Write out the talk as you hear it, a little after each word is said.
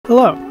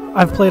Hello,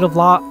 I've played a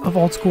lot of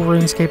old school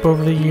RuneScape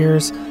over the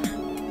years,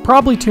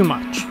 probably too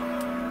much.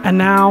 And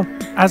now,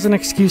 as an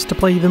excuse to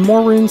play even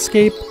more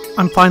RuneScape,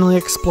 I'm finally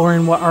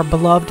exploring what our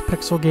beloved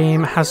pixel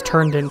game has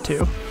turned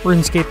into,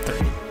 RuneScape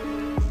 3.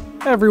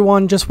 Hey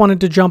everyone, just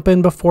wanted to jump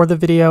in before the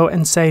video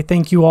and say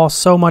thank you all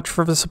so much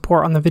for the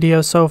support on the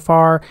video so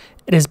far.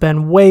 It has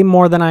been way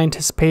more than I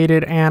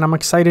anticipated, and I'm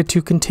excited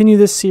to continue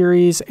this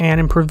series and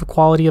improve the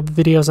quality of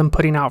the videos I'm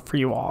putting out for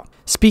you all.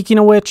 Speaking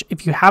of which,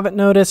 if you haven't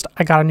noticed,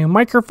 I got a new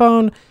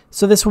microphone,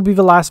 so this will be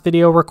the last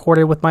video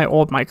recorded with my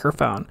old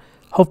microphone.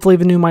 Hopefully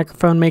the new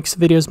microphone makes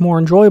the videos more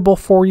enjoyable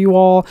for you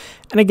all.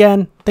 And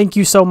again, thank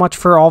you so much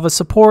for all the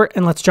support,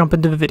 and let's jump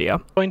into the video.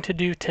 What I'm going to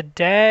do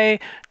today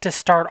to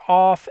start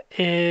off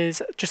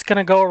is just going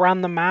to go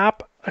around the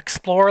map,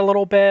 explore a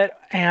little bit,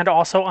 and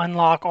also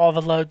unlock all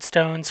the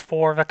lodestones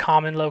for the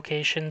common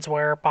locations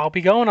where I'll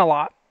be going a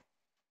lot.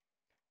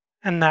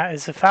 And that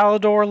is the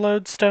Falador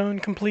lodestone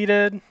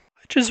completed.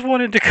 I just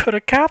wanted to go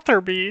to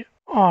Catherby.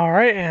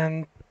 Alright,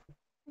 and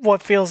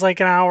what feels like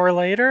an hour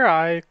later,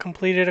 I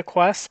completed a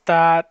quest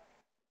that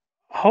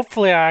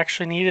hopefully I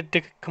actually needed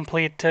to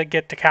complete to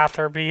get to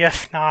Catherby.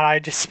 If not, I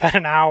just spent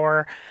an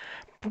hour,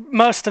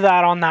 most of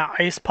that on that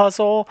ice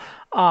puzzle,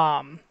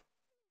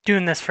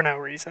 doing this for no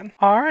reason.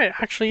 Alright,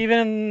 actually,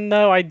 even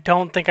though I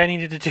don't think I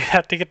needed to do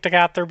that to get to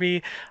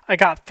Catherby, I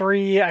got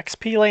 3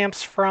 XP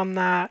lamps from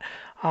that.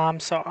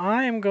 So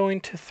I am going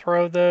to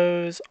throw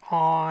those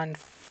on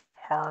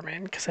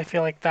farming, because I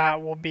feel like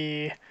that will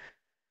be,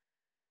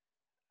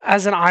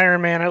 as an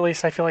Iron Man at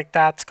least, I feel like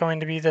that's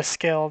going to be the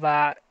skill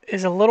that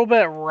is a little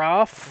bit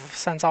rough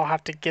since I'll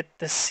have to get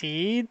the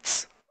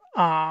seeds.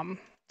 So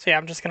yeah,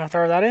 I'm just going to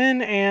throw that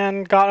in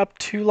and got up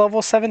to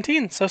level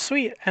 17. So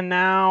sweet. And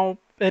now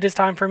it is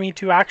time for me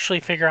to actually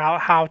figure out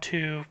how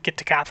to get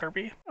to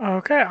Catherby.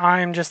 Okay,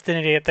 I'm just an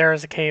idiot. There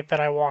is a cave that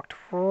I walked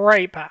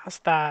right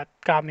past that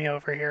got me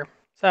over here.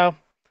 So,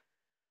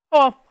 oh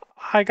well,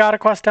 I got a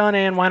quest done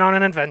and went on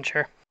an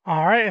adventure.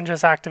 Alright, and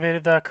just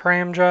activated the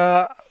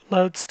Karamja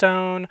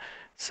lodestone.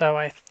 So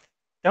I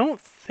don't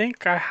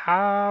think I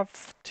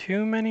have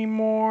too many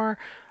more.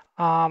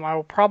 I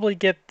will probably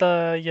get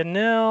the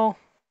Yanil.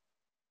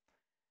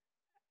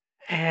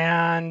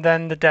 And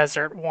then the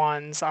desert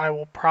ones. I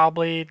will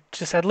probably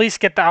just at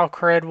least get the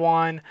Alcarid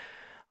one.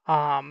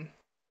 And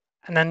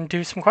then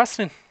do some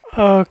questing.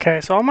 Okay,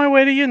 so on my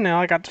way to Yanil,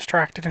 I got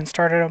distracted and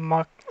started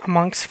a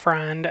monk's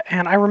friend.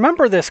 And I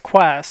remember this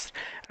quest.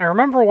 I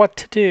remember what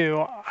to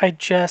do. I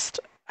just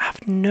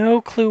have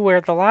no clue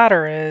where the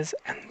ladder is.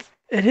 And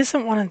it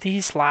isn't one of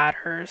these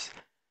ladders.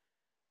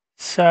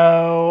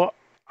 So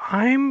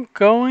I'm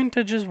going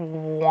to just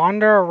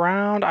wander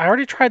around. I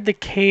already tried the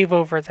cave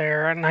over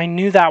there, and I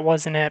knew that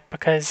wasn't it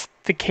because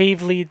the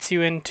cave leads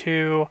you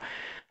into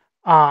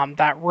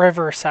that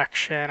river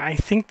section. I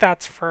think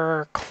that's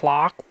for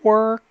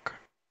clockwork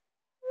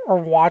or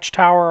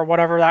watchtower or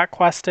whatever that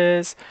quest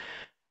is.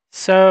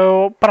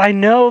 So, but I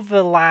know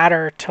the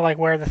ladder to like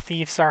where the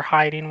thieves are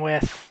hiding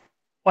with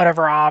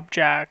whatever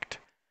object.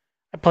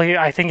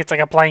 I think it's like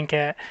a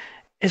blanket.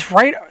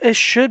 It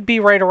should be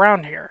right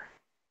around here.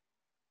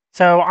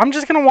 So I'm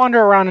just going to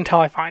wander around until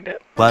I find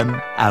it.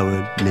 1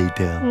 hour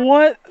later.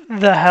 What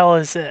the hell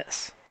is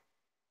this?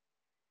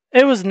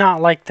 It was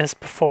not like this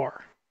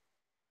before.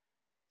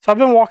 So I've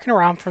been walking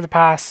around for the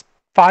past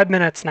 5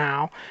 minutes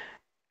now,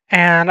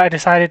 and I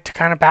decided to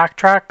kind of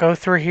backtrack, go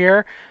through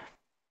here.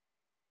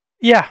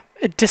 Yeah,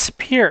 it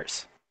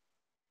disappears.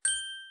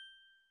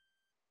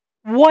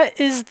 What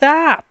is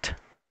that?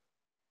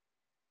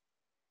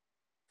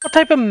 What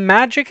type of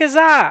magic is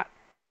that?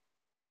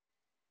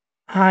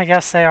 I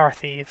guess they are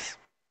thieves.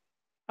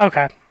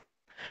 Okay.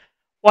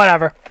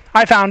 Whatever.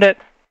 I found it.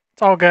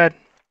 It's all good.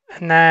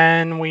 And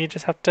then we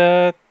just have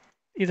to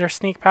either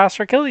sneak past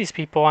or kill these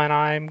people, and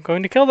I'm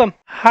going to kill them.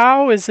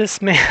 How is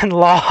this man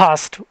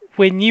lost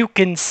when you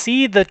can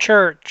see the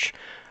church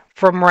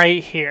from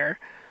right here?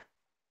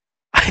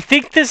 I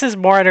think this is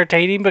more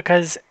entertaining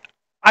because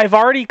I've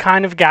already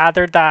kind of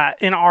gathered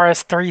that in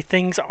RS3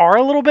 things are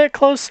a little bit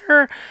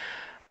closer.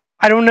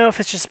 I don't know if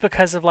it's just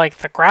because of like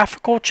the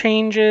graphical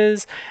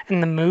changes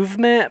and the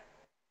movement,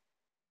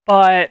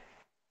 but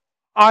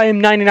I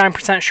am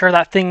 99% sure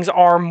that things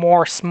are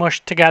more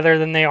smushed together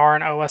than they are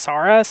in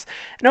OSRS.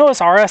 In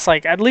OSRS,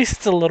 like at least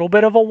it's a little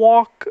bit of a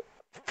walk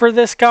for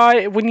this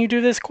guy when you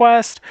do this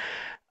quest.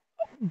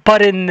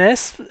 But in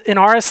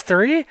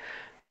RS3,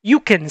 you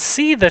can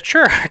see the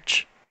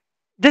church.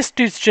 This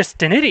dude's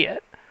just an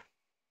idiot.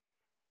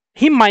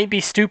 He might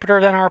be stupider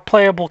than our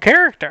playable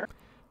character.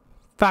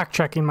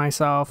 Fact-checking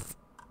myself.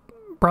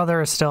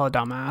 Brother is still a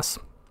dumbass.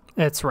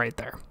 It's right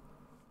there.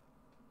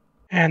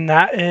 And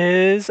that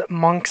is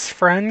Monk's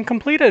Friend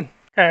completed.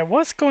 Okay, I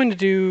was going to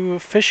do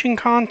fishing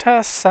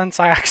contests since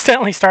I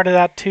accidentally started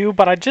that too,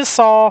 but I just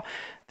saw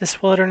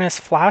this Wilderness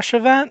Flash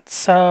event,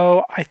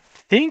 so I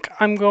think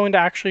I'm going to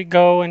actually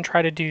go and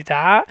try to do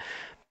that,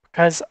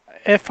 because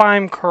if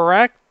I'm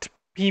correct,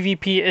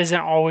 PvP isn't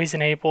always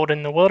enabled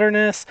in the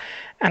wilderness,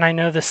 and I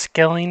know the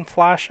skilling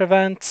flash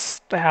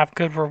events have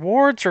good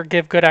rewards or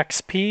give good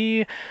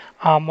XP.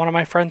 One of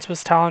my friends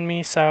was telling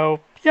me, so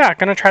yeah,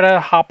 gonna try to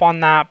hop on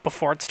that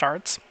before it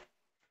starts.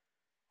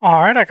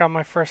 Alright, I got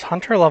my first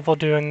hunter level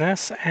doing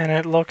this, and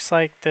it looks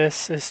like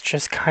this is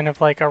just kind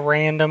of like a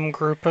random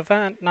group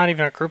event. Not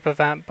even a group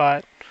event,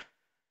 but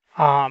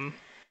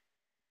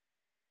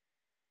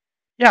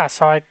yeah,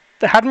 so I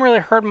hadn't really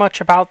heard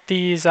much about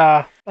these,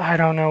 I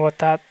don't know what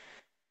that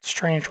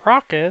strange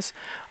rock is.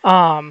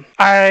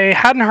 I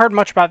hadn't heard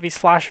much about these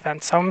flash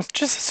events, so I'm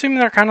just assuming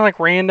they're kind of like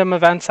random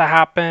events that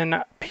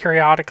happen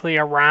periodically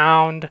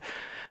around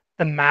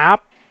the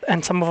map,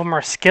 and some of them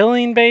are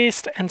skilling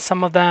based and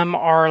some of them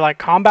are like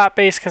combat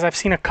based, because I've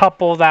seen a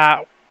couple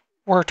that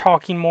were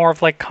talking more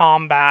of like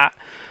combat.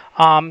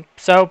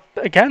 So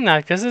again,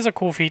 like, this is a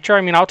cool feature.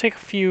 I mean, I'll take a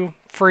few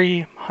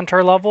free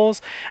hunter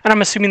levels, and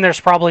I'm assuming there's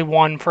probably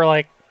one for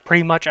like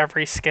pretty much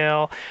every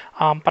skill.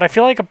 But I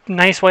feel like a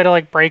nice way to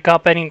like break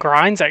up any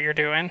grinds that you're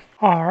doing.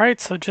 All right,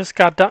 so just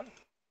got done.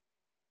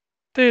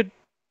 Dude,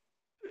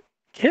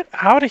 get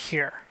out of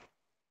here.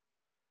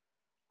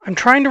 I'm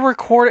trying to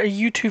record a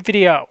YouTube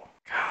video.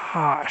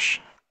 Gosh,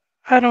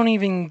 I don't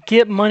even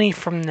get money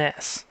from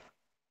this.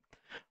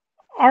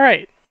 All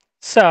right,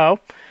 so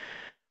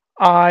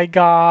I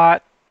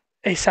got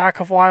a sack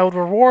of wild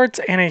rewards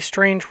and a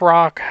strange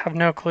rock. I have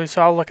no clue,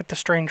 so I'll look at the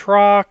strange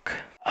rock.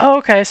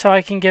 Okay, so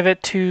I can give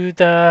it to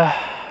the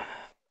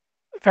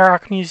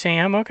Varrock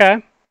Museum.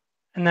 Okay,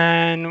 and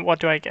then what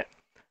do I get?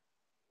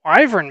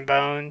 Wyvern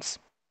bones.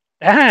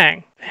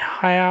 Dang.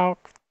 High out.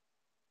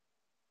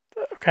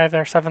 Okay,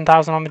 they're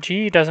 7,000 on the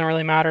G. Doesn't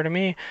really matter to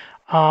me.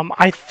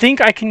 I think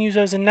I can use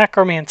those in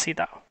necromancy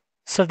though,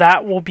 so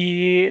that will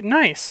be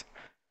nice.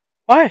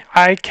 Why?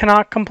 I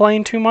cannot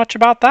complain too much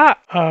about that.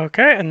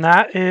 Okay, and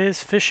that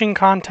is fishing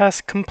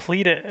contest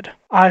completed.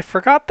 I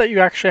forgot that you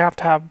actually have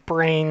to have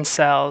brain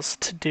cells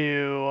to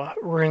do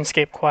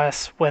RuneScape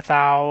quests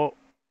without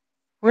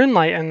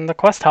RuneLight and the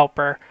quest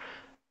helper.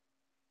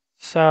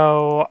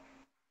 So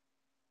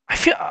I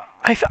feel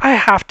I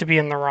have to be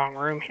in the wrong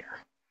room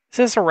here. Is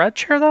this a red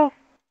chair though?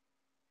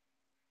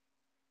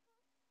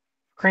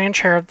 Grand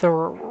chair of the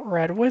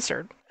red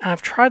wizard. And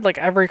I've tried like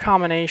every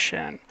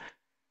combination.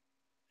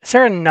 Is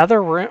there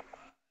another room?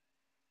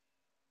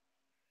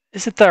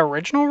 Is it the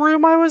original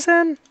room I was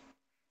in?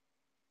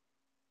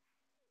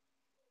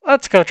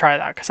 Let's go try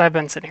that, because I've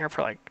been sitting here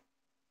for like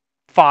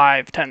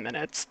 5-10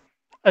 minutes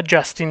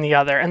adjusting the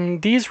other,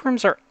 and these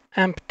rooms are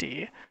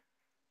empty.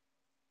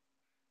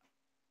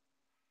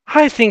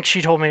 I think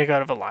she told me to go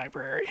to the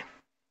library.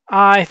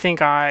 I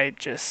think I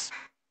just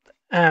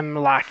am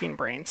lacking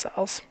brain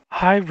cells.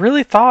 I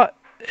really thought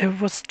it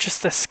was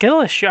just a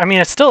skill issue. I mean,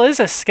 it still is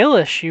a skill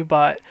issue,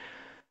 but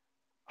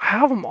I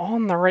have them all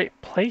in the right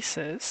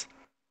places.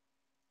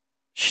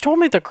 She told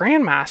me the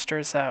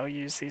Grandmasters, though,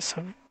 use these.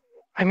 So,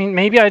 I mean,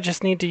 maybe I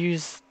just need to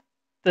use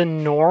the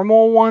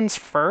normal ones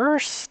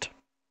first?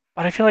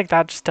 But I feel like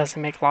that just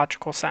doesn't make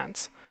logical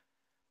sense.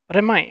 But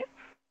it might.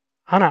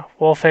 I don't know.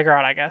 We'll figure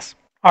out, I guess.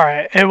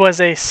 Alright, it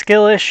was a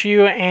skill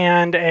issue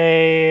and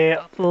a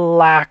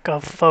lack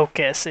of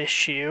focus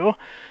issue.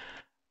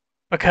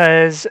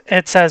 Because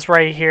it says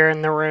right here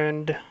in the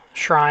ruined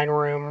shrine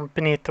room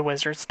beneath the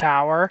wizard's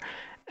tower.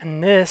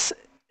 And this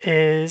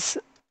is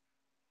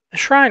the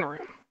shrine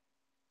room.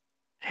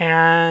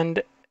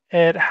 And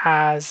it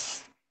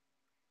has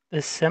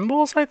the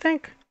symbols, I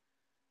think?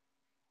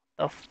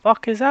 The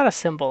fuck is that a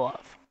symbol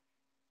of?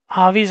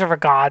 Oh, these are for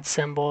god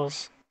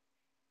symbols.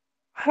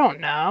 I don't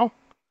know.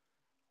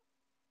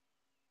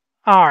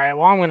 Alright,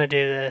 well, I'm going to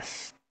do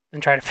this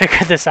and try to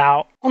figure this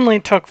out. Only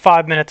took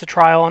 5 minutes of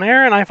trial and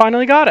error, and I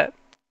finally got it.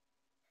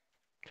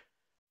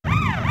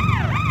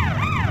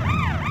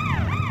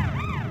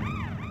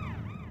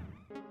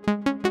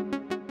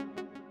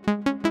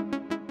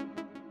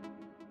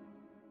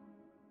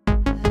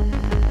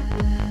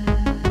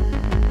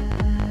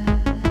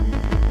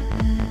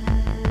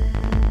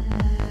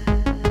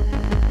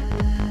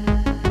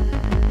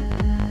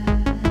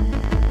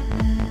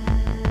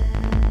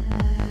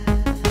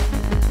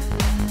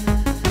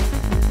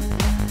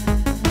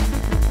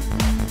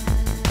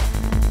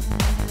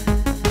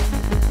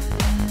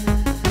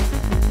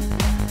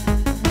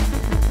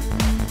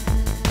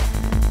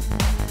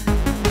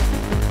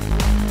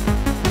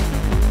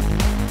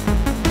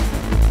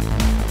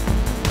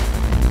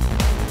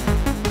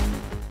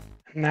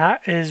 And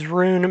that is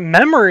Rune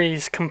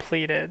Memories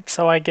completed.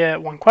 So I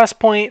get 1 quest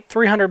point,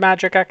 300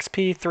 magic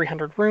XP,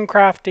 300 rune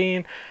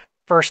crafting,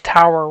 first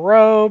tower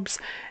robes,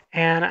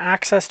 and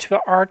access to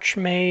the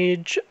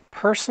Archmage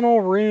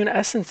personal rune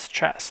essence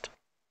chest.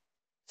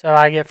 So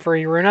I get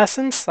free rune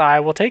essence.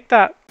 I will take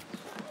that.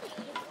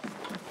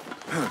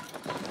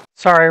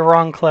 Sorry,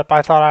 wrong clip.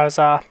 I thought I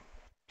was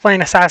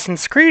playing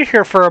Assassin's Creed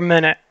here for a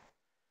minute.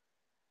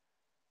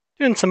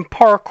 Doing some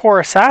parkour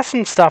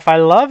assassin stuff. I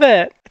love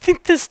it. I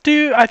think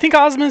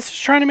Osmus is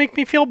trying to make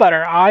me feel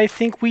better. I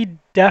think we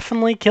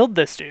definitely killed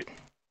this dude.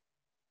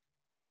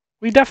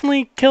 We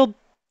definitely killed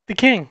the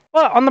king.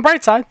 Well, on the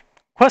bright side,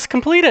 quest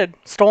completed.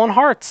 Stolen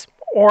Hearts,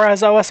 or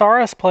as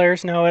OSRS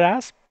players know it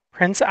as,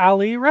 Prince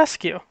Ali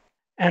Rescue.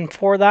 And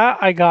for that,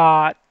 I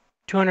got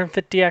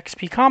 250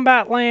 XP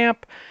combat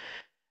lamp,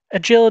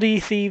 agility,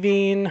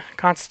 thieving,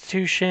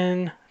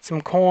 constitution,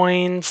 some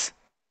coins,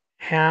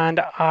 and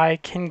I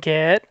can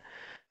get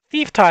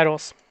thief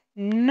titles.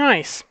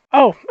 Nice.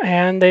 Oh,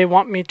 and they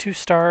want me to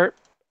start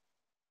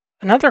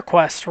another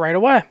quest right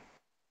away.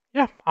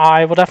 Yeah,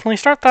 I will definitely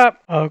start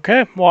that.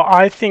 Okay, well,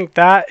 I think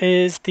that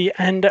is the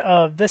end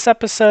of this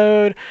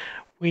episode.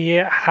 We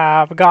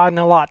have gotten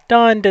a lot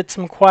done, did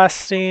some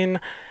questing,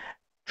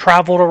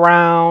 traveled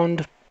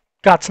around,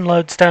 got some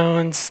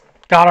lodestones,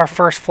 got our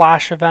first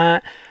flash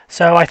event.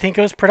 So I think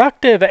it was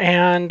productive.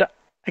 And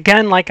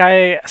again, like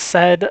I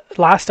said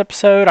last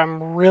episode,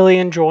 I'm really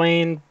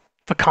enjoying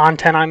the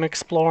content I'm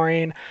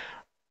exploring.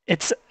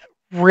 It's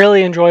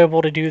really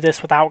enjoyable to do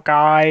this without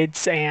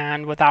guides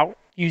and without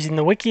using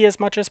the wiki as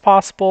much as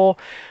possible.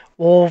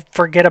 We'll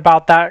forget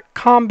about that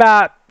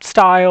combat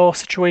style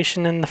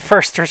situation in the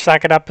first or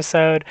second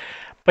episode.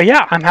 But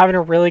yeah, I'm having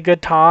a really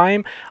good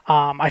time.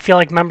 I feel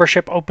like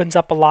membership opens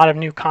up a lot of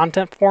new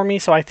content for me.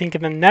 So I think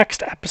in the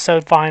next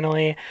episode,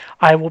 finally,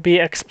 I will be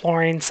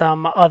exploring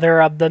some other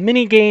of the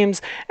mini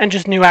games and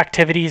just new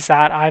activities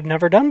that I've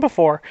never done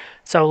before.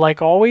 So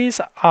like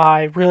always,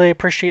 I really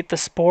appreciate the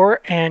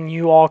support and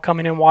you all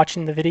coming and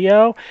watching the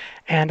video.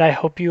 And I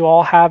hope you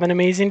all have an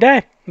amazing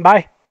day.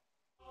 Bye.